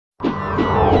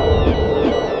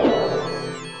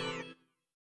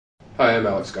Hi, I'm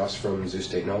Alex Gosse from Zeus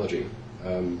Technology.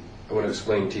 I want to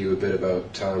explain to you a bit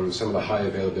about some of the high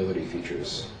availability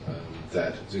features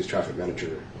that Zeus Traffic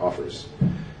Manager offers.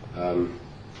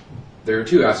 There are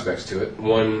two aspects to it.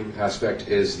 One aspect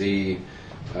is the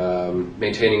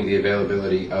maintaining the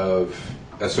availability of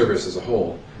a service as a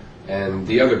whole, and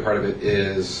the other part of it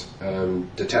is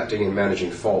detecting and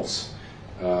managing faults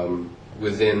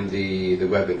within the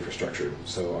web infrastructure,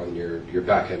 so on your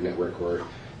back-end network, or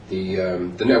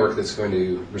the network that's going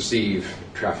to receive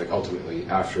traffic ultimately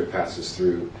after it passes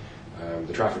through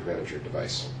the Traffic Manager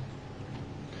device.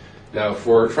 Now,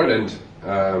 for front-end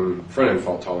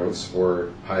fault tolerance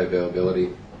or high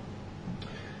availability,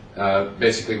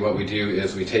 basically what we do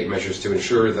is we take measures to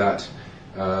ensure that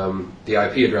the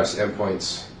IP address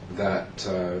endpoints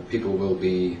that people will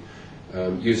be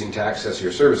using to access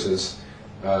your services,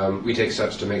 we take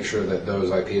steps to make sure that those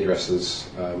IP addresses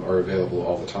are available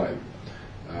all the time.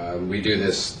 We do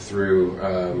this through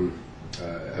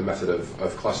a method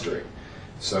of clustering.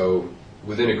 So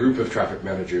within a group of traffic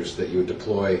managers that you would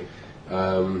deploy,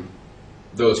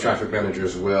 those traffic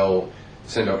managers will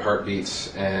send out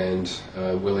heartbeats and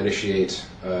will initiate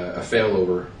a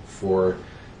failover for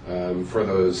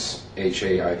those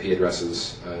HA IP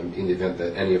addresses in the event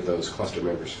that any of those cluster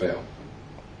members fail.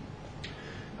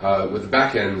 With the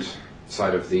back-end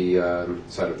side of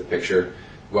the picture,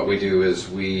 what we do is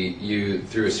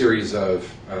through a series of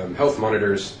health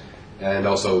monitors and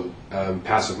also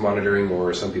passive monitoring,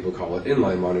 or some people call it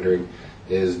inline monitoring,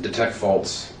 is detect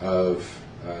faults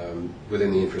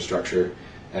within the infrastructure,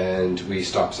 and we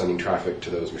stop sending traffic to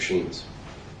those machines.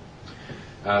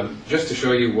 Just to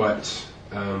show you what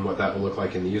that will look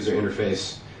like in the user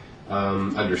interface,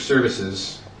 under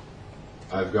services,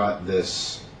 I've got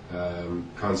this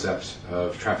concept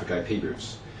of traffic IP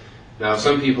groups. Now,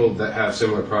 some people that have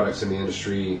similar products in the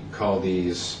industry call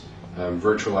these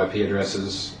virtual IP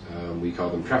addresses. We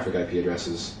call them traffic IP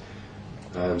addresses.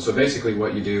 So basically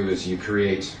what you do is you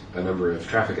create a number of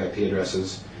traffic IP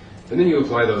addresses, and then you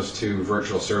apply those to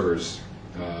virtual servers,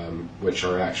 which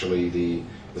are actually the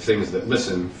things that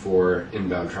listen for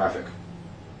inbound traffic.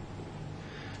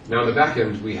 Now, on the back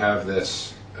end, we have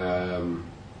this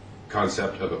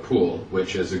concept of a pool,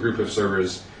 which is a group of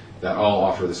servers that all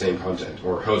offer the same content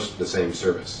or host the same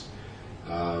service.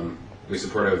 We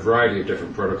support a variety of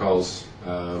different protocols,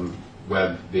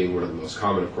 web being one of the most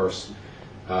common, of course.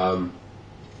 And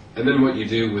then what you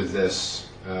do with this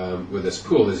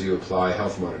pool is you apply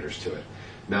health monitors to it.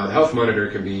 Now, the health monitor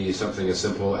can be something as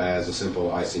simple as a simple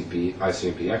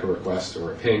ICMP echo request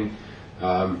or a ping,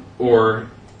 or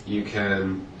you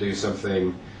can do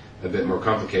something a bit more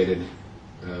complicated,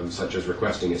 such as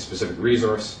requesting a specific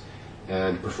resource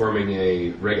and performing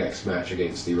a regex match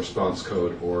against the response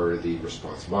code or the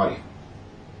response body.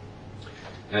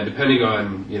 And depending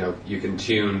on, you can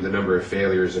tune the number of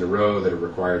failures in a row that are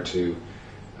required to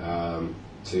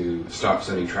stop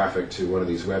sending traffic to one of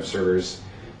these web servers,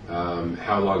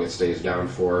 how long it stays down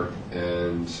for,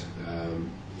 and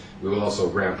we will also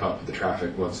ramp up the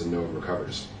traffic once a node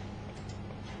recovers.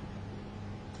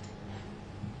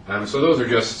 So those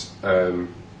are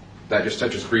that just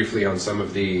touches briefly on some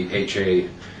of the HA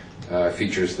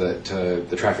features that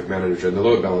the Traffic Manager and the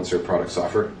Load Balancer products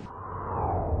offer.